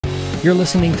You're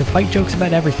listening to Fight Jokes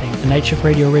About Everything, a Night Shift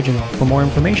Radio original. For more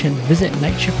information, visit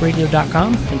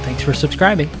nightshiftradio.com, and thanks for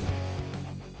subscribing.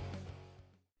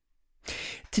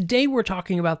 Today we're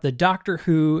talking about the Doctor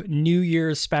Who New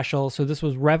Year's special. So this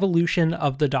was Revolution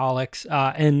of the Daleks,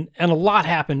 and a lot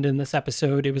happened in this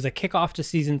episode. It was a kickoff to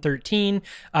season 13.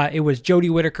 It was Jodie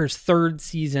Whittaker's third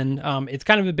season. It's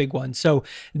kind of a big one. So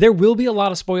there will be a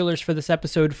lot of spoilers for this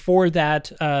episode for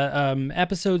that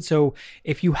episode. So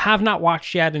if you have not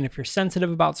watched yet, and if you're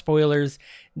sensitive about spoilers,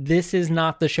 this is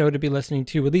not the show to be listening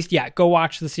to. At least, go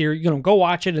watch the series, go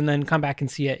watch it and then come back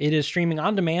and see it. It is streaming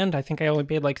on demand. I think I only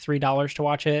paid like $3 to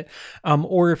watch it.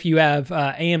 Or if you have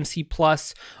AMC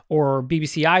Plus or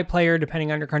BBC iPlayer,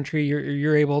 depending on your country,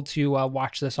 you're able to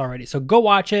watch this already. So go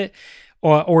watch it.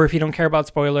 Or if you don't care about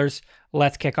spoilers,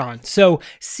 let's kick on. So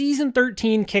season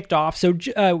 13 kicked off. So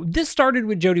this started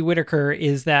with Jodie Whittaker,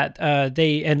 is that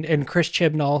they and Chris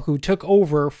Chibnall, who took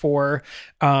over for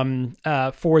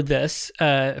this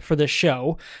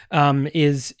show,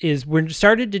 is we're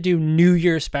started to do New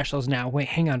Year's specials now. Wait,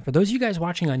 hang on. For those of you guys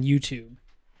watching on YouTube,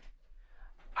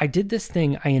 I did this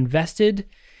thing. I invested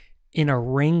in a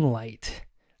ring light.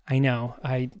 I know,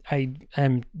 I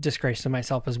am disgraced to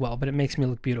myself as well, but it makes me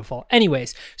look beautiful.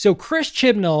 Anyways, so Chris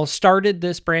Chibnall started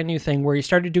this brand new thing where he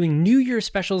started doing New Year's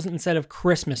specials instead of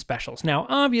Christmas specials. Now,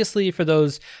 obviously, for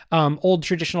those old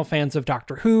traditional fans of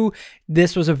Doctor Who,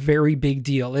 this was a very big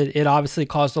deal. It obviously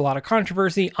caused a lot of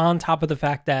controversy, on top of the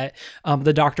fact that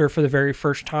the Doctor, for the very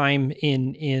first time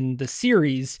in the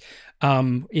series,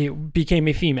 it became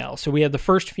a female. So we had the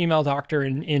first female Doctor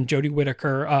in Jodie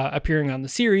Whittaker appearing on the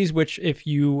series, which if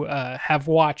you have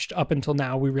watched up until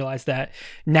now, we realize that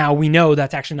now we know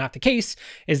that's actually not the case,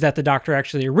 is that the Doctor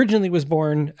actually originally was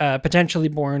born, potentially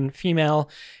born female,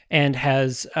 and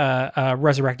has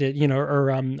resurrected,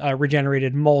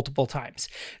 regenerated multiple times.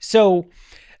 So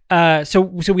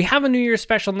we have a New Year's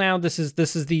special now. This is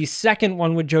the second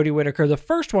one with Jodie Whittaker. The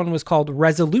first one was called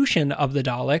Resolution of the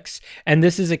Daleks, and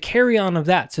this is a carry-on of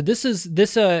that. So this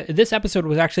episode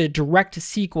was actually a direct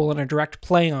sequel and a direct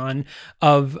play-on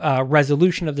of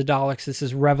Resolution of the Daleks. This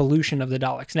is Revolution of the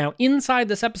Daleks. Now, inside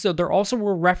this episode, there also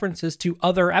were references to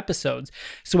other episodes.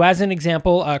 So as an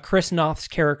example, Chris Noth's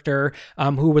character,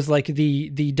 who was like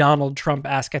the Donald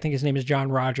Trump-esque, I think his name is John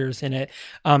Rogers in it,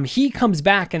 he comes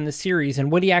back in the series,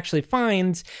 and what he actually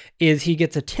finds is he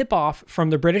gets a tip-off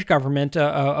from the British government,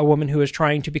 a woman who is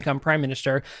trying to become prime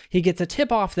minister. He gets a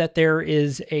tip-off that there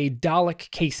is a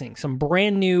Dalek casing, some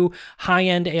brand new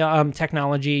high-end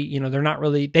technology.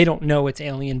 They don't know it's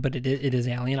alien, but it is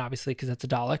alien, obviously, because it's a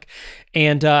Dalek.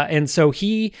 And so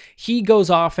he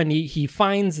goes off and he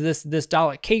finds this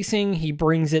Dalek casing. He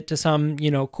brings it to some,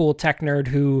 cool tech nerd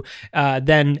who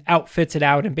then outfits it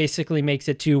out and basically makes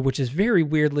it to, which is very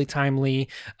weirdly timely,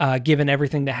 given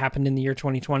everything that happened in the year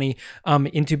 2020,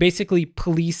 into basically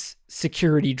police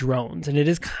security drones. And it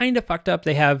is kind of fucked up.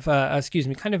 They have,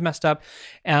 kind of messed up,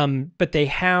 but they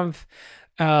have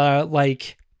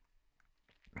like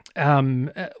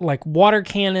water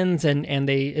cannons and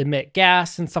they emit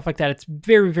gas and stuff like that. It's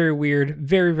very, very weird,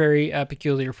 very, very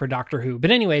peculiar for Doctor Who.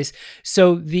 But anyways,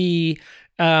 so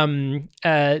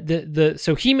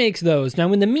so he makes those.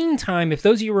 Now, in the meantime, if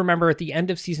those of you remember at the end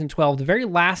of season 12, the very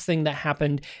last thing that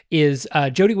happened is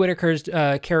Jodie Whittaker's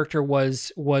character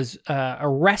was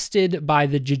arrested by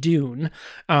the Jadoon.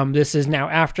 This is now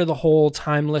after the whole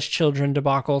Timeless Children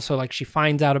debacle. So like she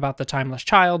finds out about the Timeless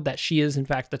Child, that she is in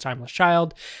fact the Timeless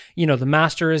Child. The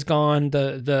Master is gone.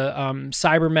 The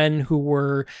Cybermen who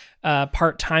were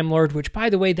part Time Lord, which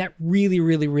by the way, that really,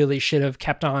 really, really should have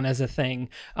kept on as a thing.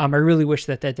 I really wish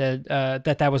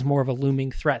that was more of a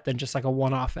looming threat than just like a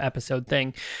one-off episode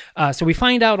thing. So we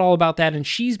find out all about that, and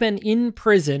she's been in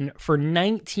prison for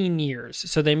 19 years.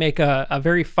 So they make a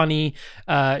very funny,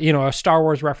 a Star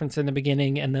Wars reference in the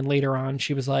beginning, and then later on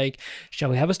she was like, "Shall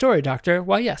we have a story, Doctor?"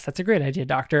 "Well, yes, that's a great idea,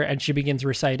 Doctor." And she begins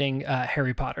reciting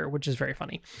Harry Potter, which is very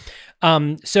funny.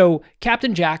 So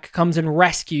Captain Jack comes and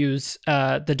rescues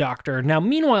the Doctor. Now,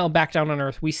 meanwhile, back down on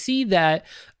Earth, we see that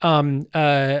Graham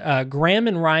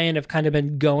and Ryan have kind of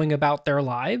been going about their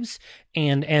lives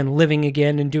and living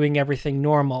again and doing everything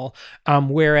normal,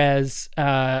 whereas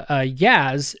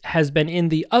Yaz has been in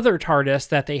the other TARDIS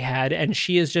that they had, and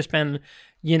she has just been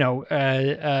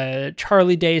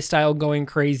Charlie Day style, going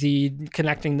crazy,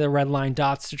 connecting the red line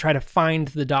dots to try to find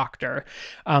the Doctor.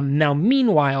 Now,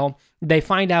 meanwhile, they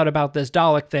find out about this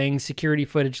Dalek thing, security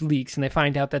footage leaks, and they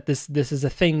find out that this is a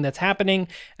thing that's happening,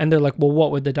 and they're like, well,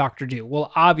 what would the Doctor do?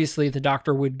 Well, obviously the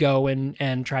Doctor would go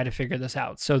and try to figure this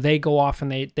out. So they go off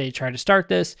and they try to start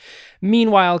this.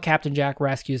 Meanwhile, Captain Jack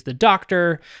rescues the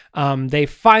Doctor. They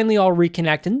finally all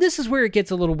reconnect, and this is where it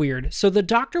gets a little weird. So the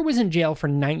Doctor was in jail for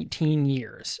 19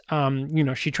 years.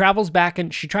 She travels back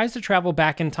and she tries to travel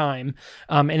back in time,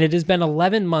 and it has been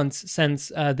 11 months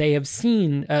since they have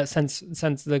seen, since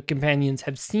the companions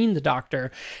have seen the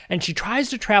Doctor, and she tries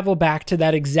to travel back to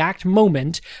that exact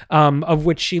moment of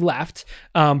which she left,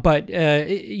 but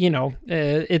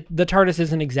the TARDIS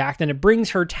isn't exact, and it brings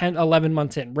her 11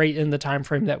 months in, right in the time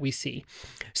frame that we see.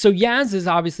 So Yaz is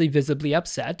obviously visibly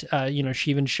upset.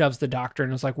 She even shoves the Doctor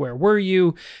and is like, where were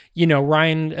you?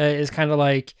 Ryan is kind of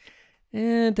like,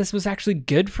 this was actually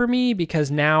good for me, because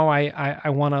now I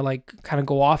want to like kind of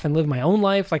go off and live my own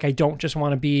life. Like, I don't just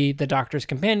want to be the Doctor's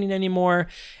companion anymore.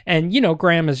 And,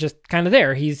 Graham is just kind of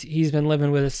there. He's been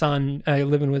living with his son,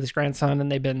 living with his grandson,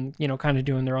 and they've been, kind of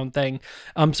doing their own thing.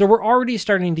 So we're already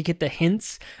starting to get the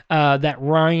hints that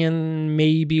Ryan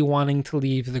may be wanting to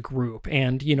leave the group.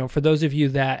 And, for those of you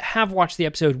that have watched the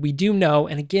episode, we do know,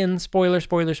 and again, spoiler,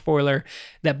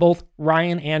 that both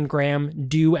Ryan and Graham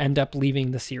do end up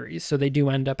leaving the series. So they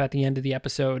do end up at the end of the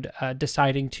episode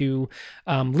deciding to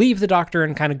leave the Doctor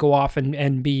and kind of go off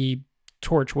and be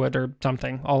Torchwood or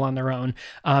something all on their own,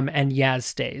 and Yaz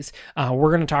stays.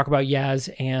 We're going to talk about Yaz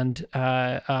and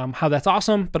how that's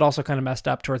awesome, but also kind of messed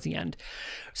up towards the end.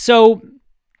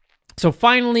 So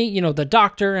finally, the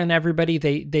Doctor and everybody,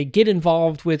 they get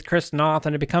involved with Chris Noth,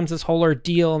 and it becomes this whole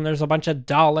ordeal, and there's a bunch of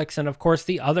Daleks, and of course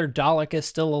the other Dalek is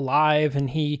still alive, and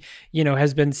he,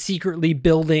 has been secretly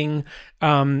building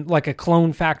like a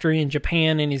clone factory in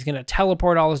Japan, and he's going to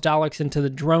teleport all his Daleks into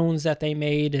the drones that they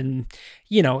made, and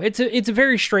it's a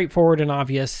very straightforward and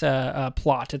obvious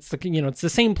plot. It's it's the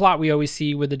same plot we always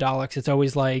see with the Daleks. It's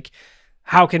always like,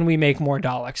 how can we make more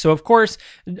Daleks? So, of course,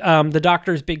 the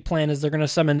Doctor's big plan is they're going to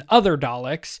summon other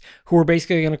Daleks who are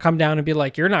basically going to come down and be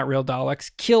like, you're not real Daleks,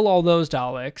 kill all those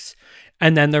Daleks.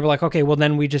 And then they're like, okay, well,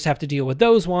 then we just have to deal with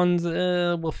those ones.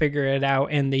 We'll figure it out.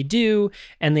 And they do,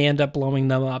 and they end up blowing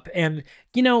them up. And,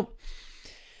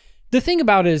 the thing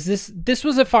about it is this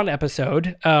was a fun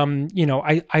episode.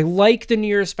 I like the New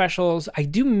Year's specials. I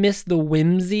do miss the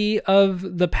whimsy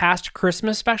of the past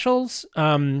Christmas specials.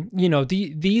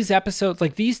 These episodes,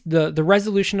 like the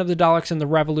Resolution of the Daleks and the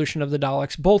Revolution of the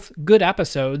Daleks, both good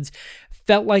episodes,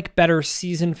 felt like better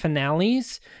season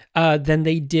finales than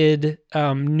they did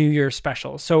New Year's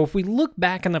specials. So if we look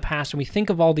back in the past and we think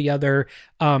of all the other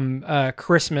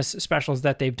Christmas specials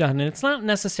that they've done, and it's not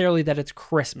necessarily that it's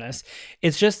Christmas,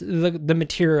 it's just the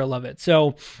material of it.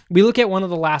 So we look at one of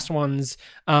the last ones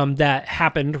that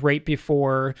happened right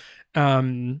before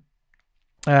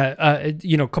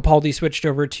Capaldi switched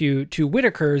over to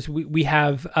Whittaker's. We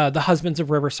have the Husbands of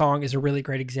River Song is a really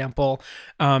great example.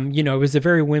 It was a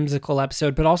very whimsical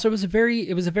episode, but also it was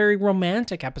a very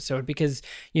romantic episode, because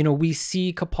we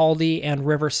see Capaldi and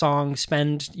River Song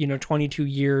spend 22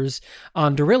 years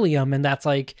on Beryllium, and that's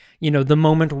like the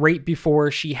moment right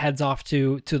before she heads off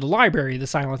to the library, the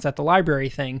Silence at the Library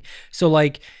thing. So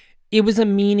like, it was a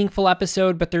meaningful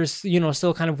episode, but there's,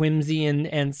 still kind of whimsy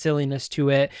and silliness to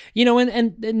it,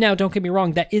 and now don't get me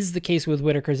wrong, that is the case with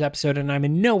Whittaker's episode, and I'm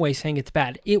in no way saying it's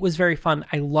bad. It was very fun.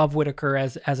 I love Whittaker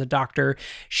as a Doctor.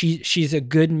 She's a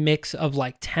good mix of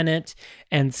like Tennant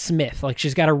and Smith. Like,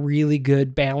 she's got a really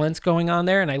good balance going on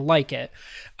there, and I like it.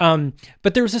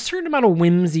 But there was a certain amount of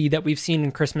whimsy that we've seen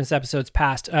in Christmas episodes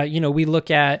past. We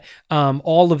look at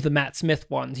all of the Matt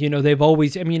Smith ones. They've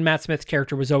always, Matt Smith's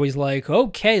character was always like,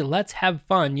 okay, let's have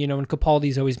fun, and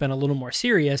Capaldi's always been a little more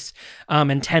serious,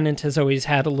 and Tennant has always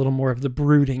had a little more of the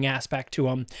brooding aspect to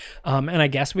him. And I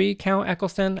guess we count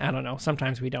Eccleston. I don't know.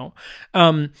 Sometimes we don't.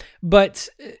 But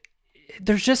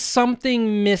there's just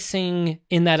something missing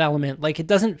in that element. Like, it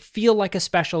doesn't feel like a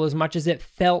special as much as it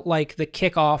felt like the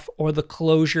kickoff or the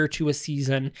closure to a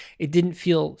season. It didn't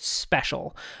feel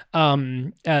special.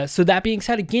 So that being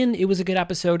said, again, it was a good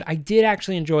episode. I did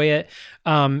actually enjoy it.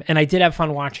 And I did have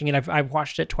fun watching it. I've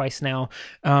watched it twice now.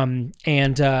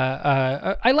 And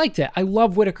I liked it. I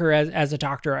love Whittaker as a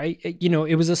Doctor.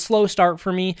 It was a slow start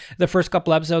for me. The first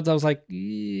couple episodes, I was like,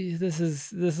 this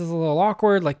is a little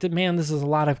awkward. Like, man, this is a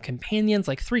lot of companions.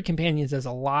 Like, 3 companions is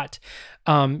a lot.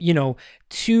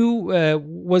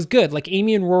 was good. Like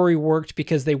Amy and Rory worked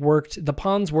because they worked. The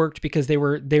Ponds worked because they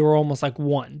were almost like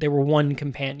one. They were one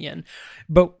companion.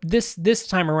 But this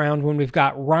time around, when we've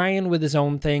got Ryan with his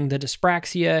own thing, the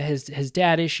dyspraxia, his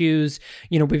dad issues,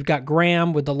 we've got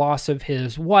Graham with the loss of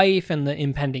his wife and the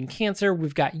impending cancer.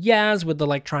 We've got Yaz with the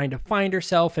like trying to find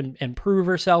herself and prove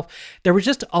herself. There was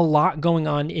just a lot going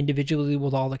on individually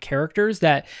with all the characters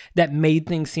that made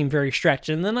things seem very stretched.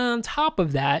 And then on top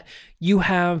of that, you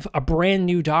have a brand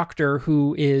new doctor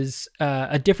who is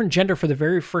a different gender for the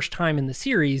very first time in the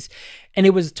series. And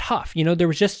it was tough. There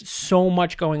was just so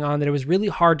much going on that it was really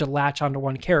hard to latch onto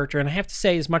one character. And I have to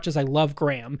say, as much as I love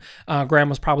Graham, Graham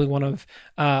was probably one of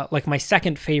like my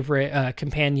second favorite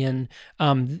companion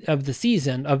of the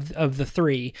season of the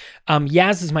three.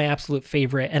 Yaz is my absolute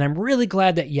favorite. And I'm really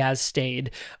glad that Yaz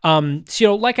stayed.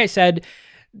 So like I said,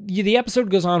 the episode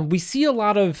goes on. We see a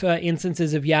lot of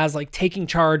instances of Yaz like taking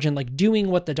charge and like doing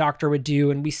what the doctor would do.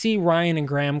 And we see Ryan and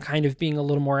Graham kind of being a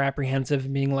little more apprehensive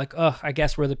and being like, ugh, I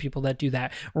guess we're the people that do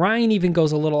that. Ryan even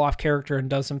goes a little off character and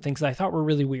does some things that I thought were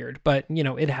really weird, but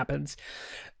it happens.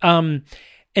 And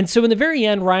so in the very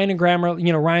end, Ryan and Graham are,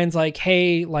 Ryan's like,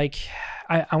 hey, like,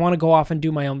 I want to go off and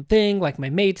do my own thing. Like my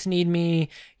mates need me,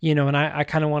 and I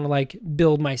kind of want to like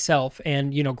build myself.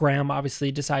 And, Graham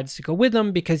obviously decides to go with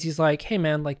him because he's like, hey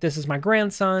man, like this is my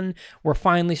grandson. We're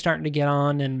finally starting to get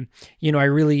on. And, I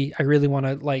really want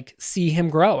to like see him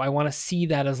grow. I want to see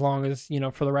that as long as,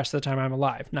 for the rest of the time I'm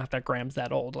alive. Not that Graham's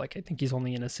that old. Like I think he's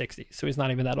only in his 60s, so he's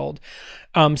not even that old.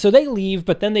 So they leave,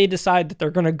 but then they decide that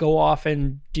they're going to go off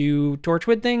and do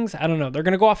Torchwood things. I don't know. They're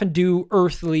going to go off and do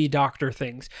earthly doctor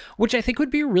things, which I think would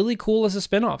be really cool as a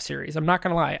spin-off series. I'm not going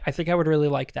to lie. I think I would really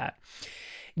like that.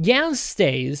 Yaz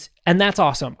stays, and that's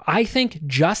awesome. I think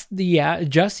just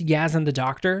Yaz and the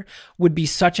Doctor would be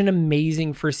such an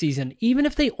amazing first season. Even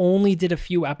if they only did a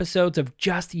few episodes of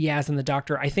just Yaz and the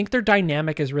Doctor, I think their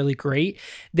dynamic is really great.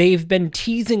 They've been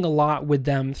teasing a lot with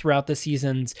them throughout the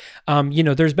seasons.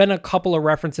 There's been a couple of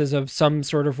references of some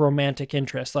sort of romantic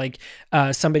interest. Like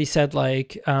somebody said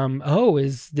like, oh,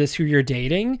 is this who you're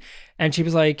dating? And she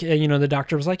was like, the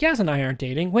doctor was like, Yaz and I aren't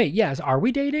dating. Wait, Yaz, are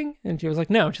we dating? And she was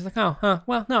like, no. She's like, oh, huh,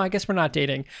 well, no, I guess we're not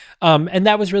dating. And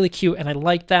that was really cute, and I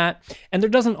liked that. And there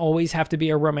doesn't always have to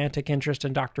be a romantic interest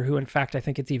in Doctor Who. In fact, I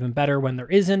think it's even better when there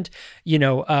isn't.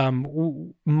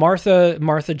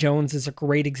 Martha Jones is a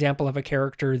great example of a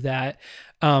character that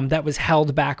was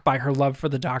held back by her love for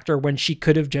the Doctor when she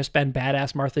could have just been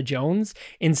badass Martha Jones.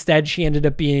 Instead, she ended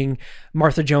up being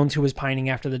Martha Jones who was pining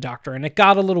after the Doctor. And it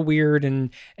got a little weird and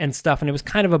stuff, and it was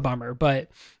kind of a bummer. But,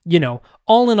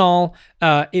 all in all,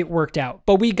 it worked out.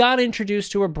 But we got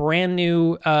introduced to a brand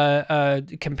new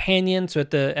companion. So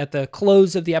at the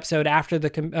close of the episode, after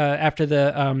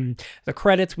the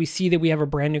credits, we see that we have a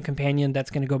brand new companion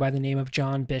that's going to go by the name of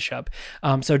John Bishop.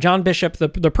 So John Bishop,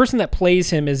 the person that plays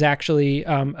him is actually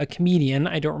a comedian.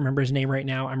 I don't remember his name right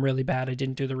now. I'm really bad. I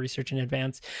didn't do the research in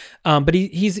advance. But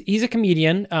he's a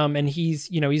comedian, and he's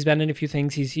been in a few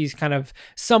things. He's kind of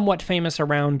somewhat famous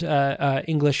around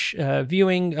English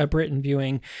viewing, Britain viewing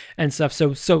and stuff.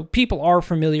 So people are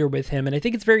familiar with him, and I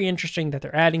think it's very interesting that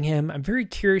they're adding him. I'm very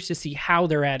curious to see how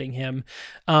they're adding him.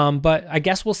 But I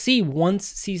guess we'll see once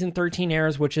season 13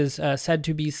 airs, which is said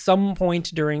to be some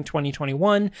point during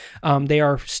 2021. They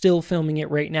are still filming it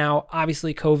right now.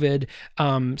 Obviously, COVID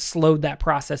slowed that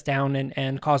process down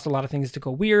and caused a lot of things to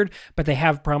go weird, but they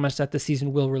have promised that the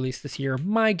season will release this year.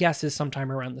 My guess is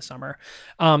sometime around the summer.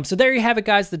 So there you have it,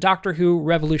 guys. The Doctor Who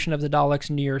Revolution of the Daleks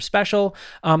New Year special.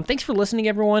 Thanks for listening,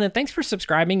 everyone, and thanks for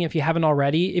subscribing if you haven't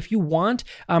already. If you want,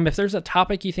 if there's a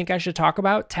topic you think I should talk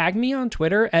about, tag me on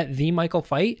Twitter at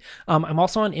 @TheMichaelFight. I'm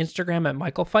also on Instagram at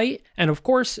MichaelFight. And of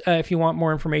course, if you want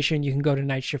more information, you can go to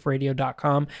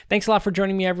nightshiftradio.com. Thanks a lot for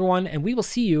joining me, everyone, and we will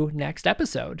see you next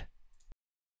episode.